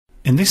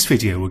In this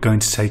video we're going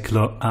to take a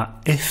look at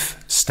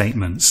if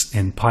statements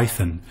in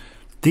Python.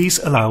 These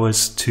allow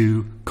us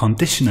to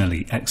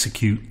conditionally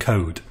execute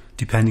code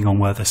depending on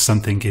whether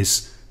something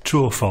is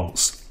true or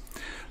false.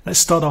 Let's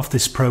start off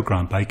this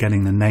program by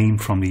getting the name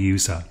from the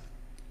user.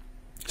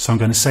 So I'm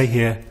going to say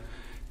here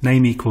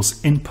name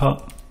equals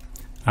input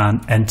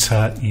and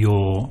enter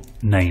your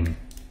name.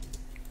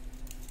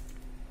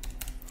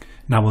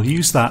 Now we'll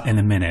use that in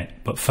a minute,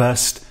 but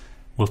first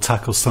we'll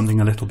tackle something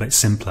a little bit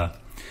simpler.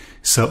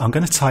 So I'm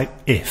going to type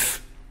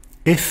if.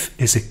 If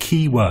is a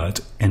key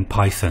word in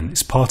Python.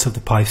 It's part of the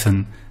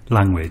Python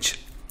language.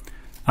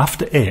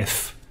 After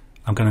if,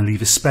 I'm going to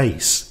leave a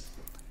space.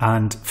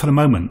 And for the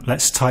moment,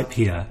 let's type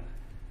here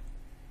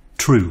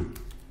true.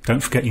 Don't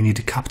forget you need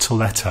a capital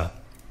letter.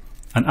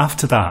 And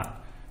after that,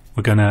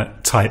 we're going to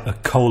type a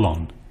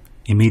colon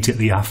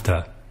immediately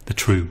after the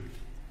true.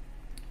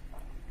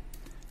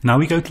 Now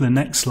we go to the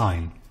next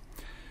line.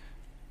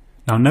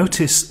 Now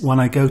notice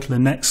when I go to the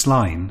next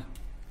line,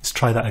 let's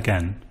try that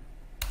again.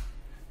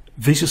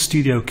 Visual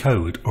Studio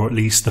Code, or at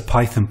least the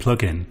Python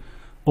plugin,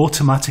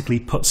 automatically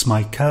puts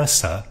my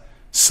cursor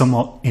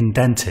somewhat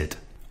indented.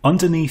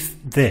 Underneath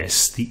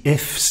this, the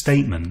if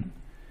statement,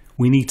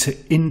 we need to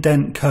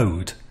indent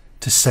code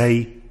to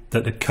say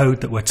that the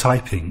code that we're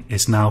typing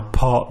is now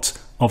part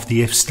of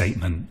the if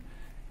statement.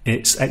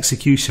 Its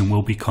execution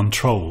will be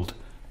controlled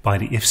by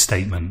the if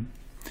statement.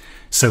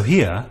 So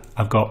here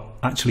I've got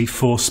actually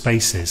 4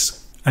 spaces.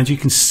 And you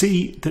can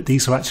see that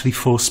these are actually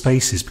 4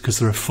 spaces because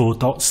there are 4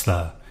 dots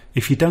there.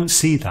 If you don't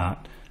see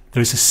that,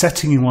 there is a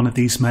setting in one of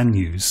these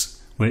menus,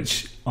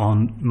 which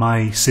on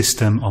my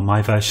system, on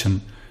my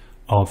version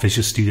of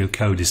Visual Studio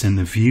Code, is in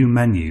the View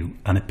menu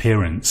and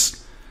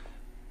Appearance,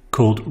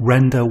 called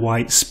Render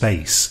White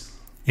Space.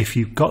 If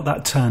you've got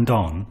that turned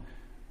on,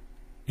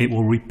 it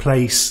will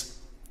replace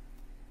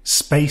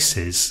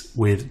spaces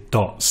with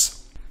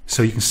dots.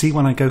 So you can see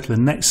when I go to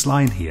the next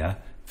line here,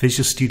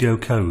 Visual Studio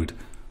Code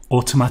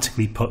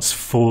automatically puts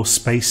 4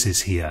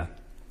 spaces here.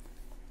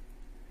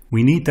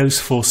 We need those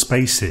 4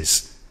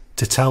 spaces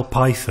to tell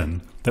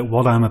Python that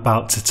what I'm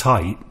about to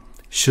type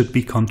should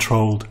be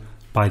controlled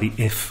by the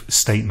if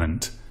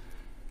statement.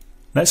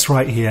 Let's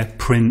write here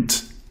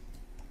print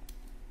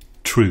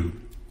true,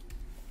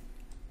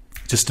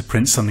 just to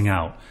print something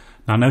out.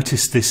 Now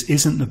notice this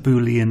isn't the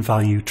Boolean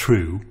value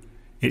true,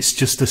 it's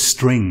just a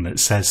string that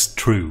says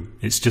true.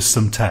 It's just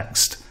some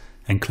text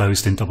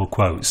enclosed in double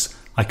quotes.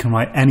 I can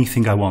write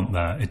anything I want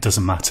there, it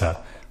doesn't matter.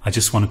 I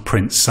just want to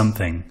print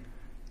something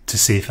to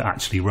see if it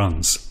actually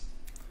runs.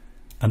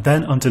 And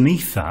then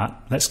underneath that,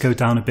 let's go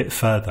down a bit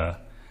further,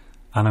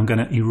 and I'm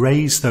going to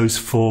erase those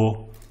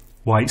 4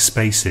 white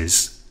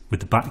spaces with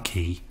the back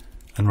key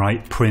and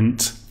write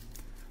print,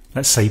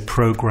 let's say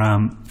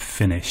program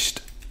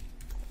finished.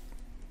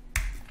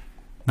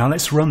 Now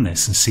let's run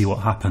this and see what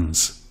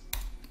happens.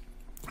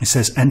 It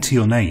says enter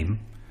your name.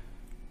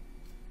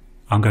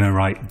 I'm going to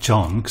write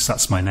John because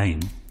that's my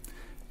name.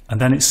 And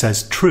then it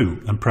says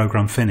true and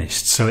program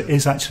finished. So it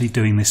is actually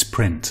doing this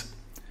print.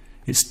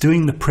 It's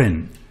doing the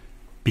print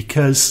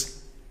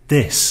because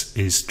this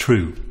is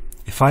true.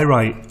 If I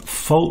write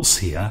false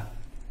here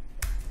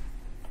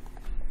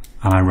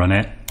and I run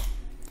it,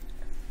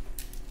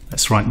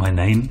 let's write my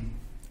name,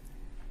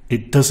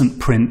 it doesn't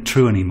print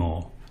true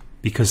anymore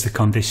because the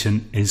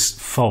condition is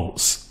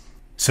false.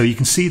 So you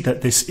can see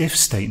that this if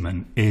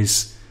statement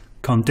is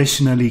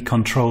conditionally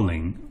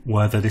controlling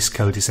whether this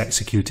code is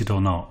executed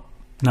or not.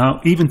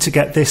 Now, even to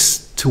get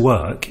this to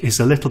work is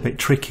a little bit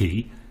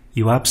tricky.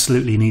 You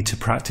absolutely need to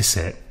practice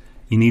it.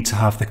 You need to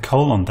have the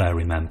colon there,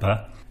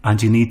 remember,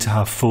 and you need to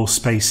have 4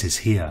 spaces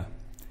here.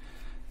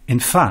 In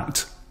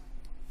fact,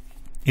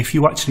 if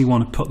you actually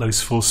want to put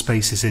those 4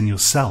 spaces in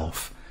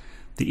yourself,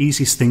 the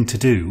easiest thing to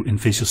do in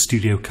Visual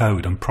Studio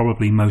Code, and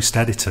probably most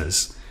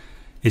editors,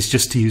 is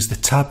just to use the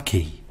tab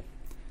key.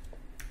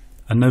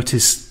 And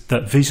notice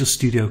that Visual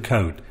Studio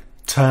Code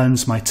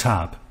turns my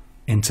tab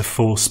into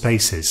 4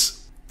 spaces.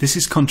 This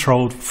is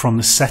controlled from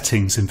the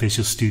settings in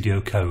Visual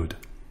Studio Code.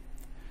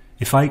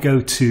 If I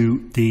go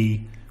to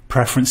the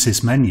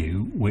Preferences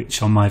menu,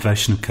 which on my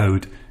version of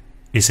code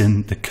is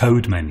in the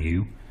Code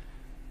menu,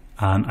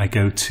 and I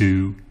go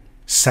to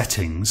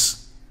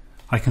Settings,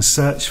 I can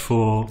search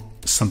for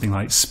something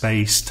like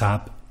Space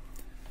Tab,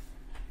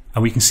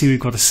 and we can see we've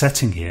got a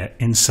setting here,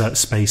 Insert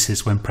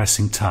Spaces when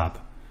pressing Tab,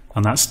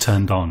 and that's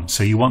turned on.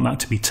 So you want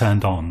that to be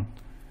turned on.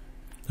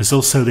 There's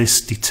also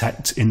this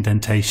Detect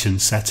Indentation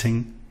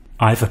setting.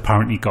 I've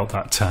apparently got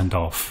that turned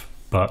off,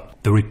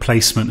 but the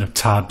replacement of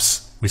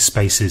tabs with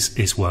spaces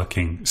is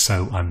working,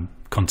 so I'm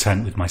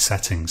content with my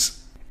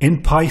settings.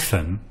 In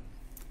Python,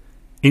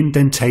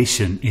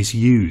 indentation is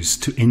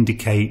used to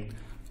indicate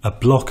a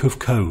block of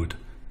code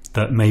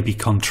that may be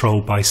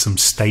controlled by some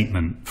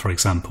statement, for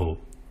example,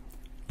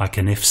 like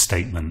an if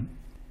statement.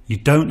 You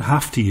don't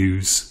have to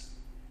use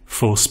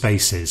 4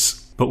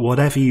 spaces, but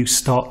whatever you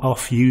start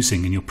off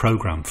using in your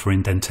program for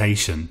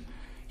indentation,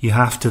 you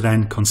have to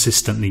then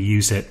consistently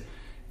use it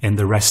in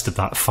the rest of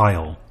that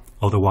file,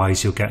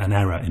 otherwise you'll get an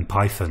error in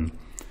Python.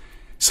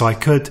 So I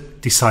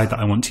could decide that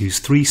I want to use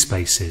 3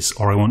 spaces,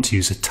 or I want to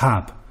use a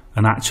tab,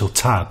 an actual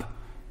tab,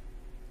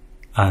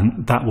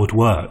 and that would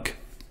work.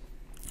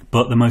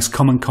 But the most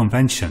common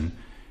convention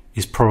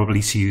is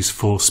probably to use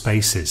 4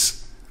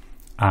 spaces,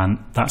 and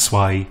that's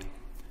why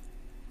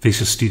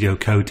Visual Studio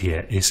Code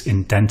here is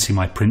indenting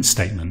my print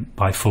statement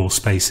by 4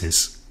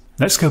 spaces.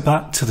 Let's go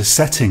back to the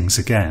settings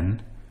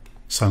again.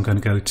 So I'm going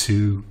to go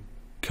to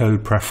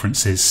Code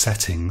Preferences,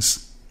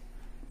 Settings.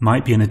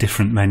 Might be in a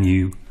different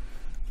menu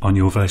on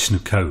your version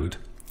of code.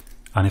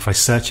 And if I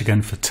search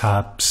again for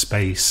tab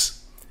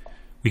space,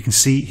 we can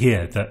see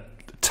here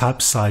that the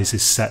tab size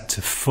is set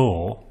to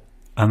 4,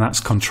 and that's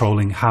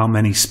controlling how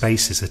many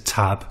spaces a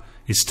tab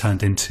is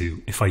turned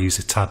into if I use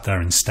a tab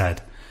there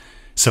instead.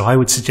 So I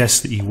would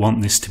suggest that you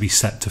want this to be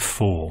set to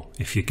 4.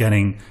 If you're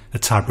getting a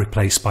tab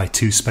replaced by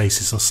 2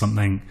 spaces or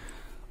something,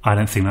 I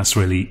don't think that's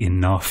really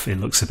enough. It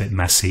looks a bit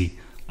messy.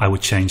 I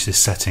would change this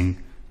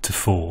setting to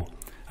 4.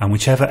 And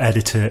whichever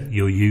editor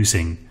you're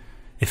using,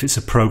 if it's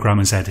a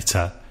programmer's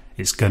editor,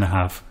 it's going to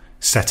have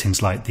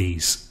settings like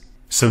these.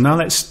 So now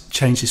let's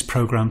change this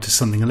program to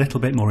something a little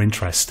bit more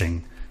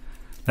interesting.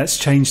 Let's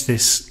change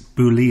this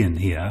Boolean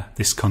here,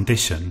 this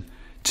condition,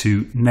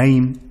 to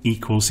name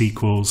equals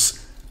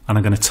equals, and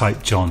I'm going to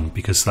type John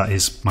because that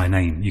is my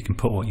name. You can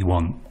put what you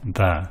want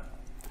there.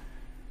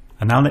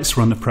 And now let's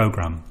run the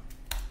program.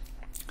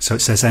 So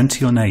it says enter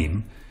your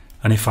name,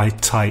 and if I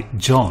type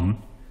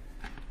John,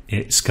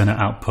 it's going to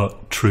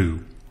output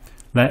true.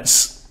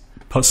 Let's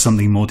put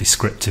something more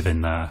descriptive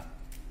in there.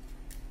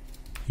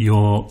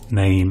 Your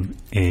name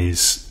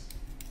is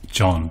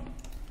John.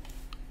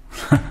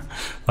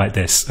 Like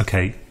this.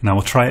 Okay, now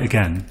we'll try it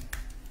again.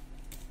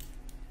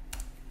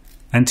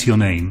 Enter your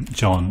name,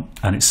 John,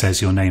 and it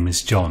says your name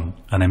is John,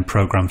 and then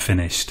program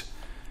finished.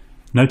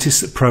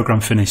 Notice that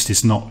program finished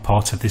is not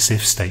part of this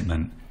if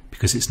statement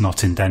because it's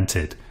not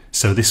indented,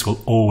 so this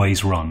will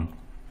always run.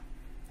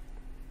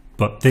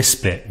 But this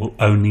bit will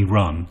only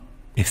run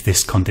if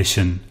this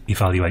condition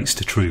evaluates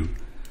to true.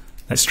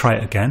 Let's try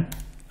it again,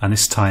 and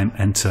this time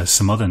enter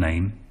some other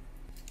name.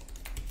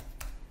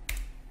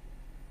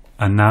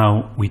 And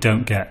now we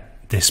don't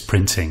get this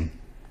printing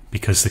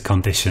because the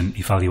condition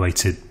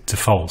evaluated to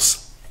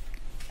false.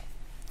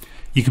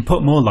 You can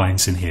put more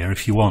lines in here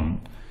if you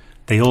want.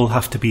 They all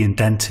have to be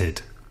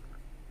indented,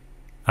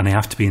 and they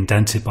have to be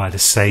indented by the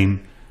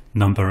same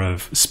number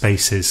of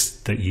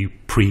spaces that you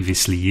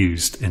previously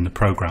used in the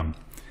program.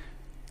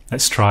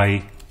 Let's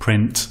try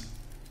print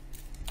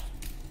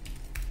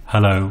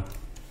hello.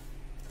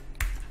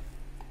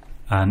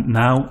 And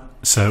now,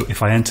 so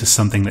if I enter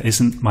something that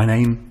isn't my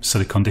name, so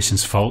the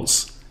condition's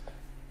false,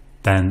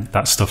 then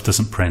that stuff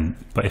doesn't print.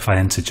 But if I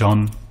enter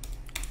John,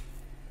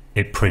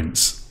 it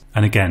prints.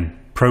 And again,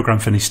 program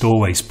finished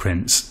always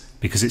prints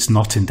because it's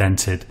not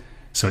indented,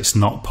 so it's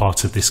not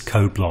part of this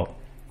code block,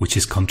 which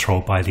is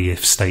controlled by the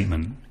if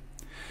statement.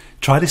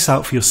 Try this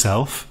out for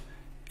yourself.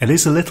 It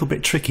is a little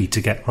bit tricky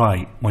to get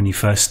right when you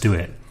first do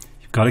it.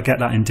 You've got to get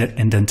that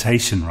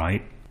indentation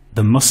right.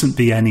 There mustn't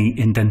be any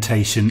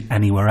indentation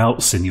anywhere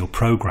else in your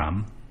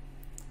program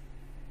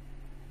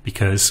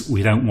because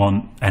we don't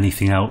want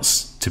anything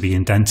else to be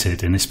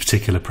indented in this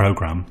particular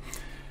program.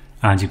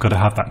 And you've got to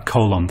have that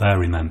colon there,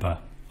 remember.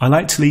 I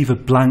like to leave a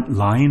blank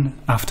line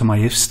after my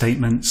if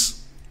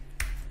statements,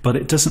 but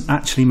it doesn't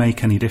actually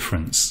make any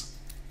difference.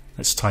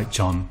 Let's type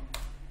John.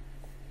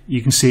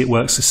 You can see it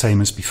works the same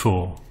as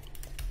before.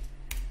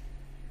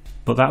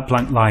 But that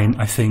blank line,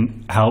 I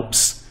think,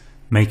 helps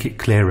make it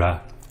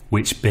clearer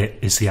which bit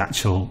is the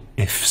actual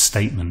if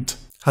statement.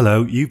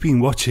 Hello, you've been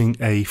watching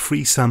a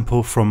free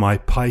sample from my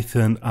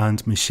Python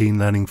and Machine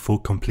Learning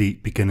for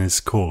Complete Beginners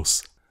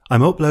course.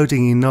 I'm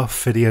uploading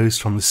enough videos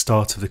from the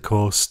start of the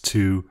course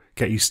to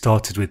get you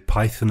started with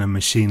Python and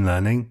machine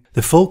learning.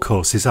 The full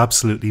course is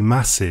absolutely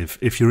massive.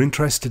 If you're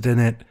interested in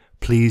it,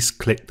 please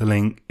click the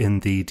link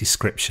in the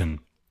description.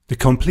 The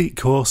complete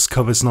course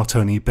covers not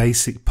only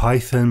basic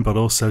Python, but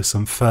also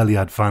some fairly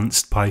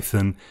advanced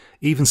Python,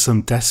 even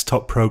some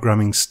desktop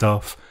programming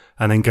stuff,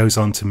 and then goes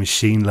on to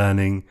machine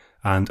learning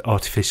and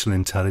artificial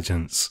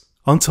intelligence.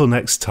 Until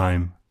next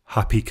time,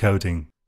 happy coding.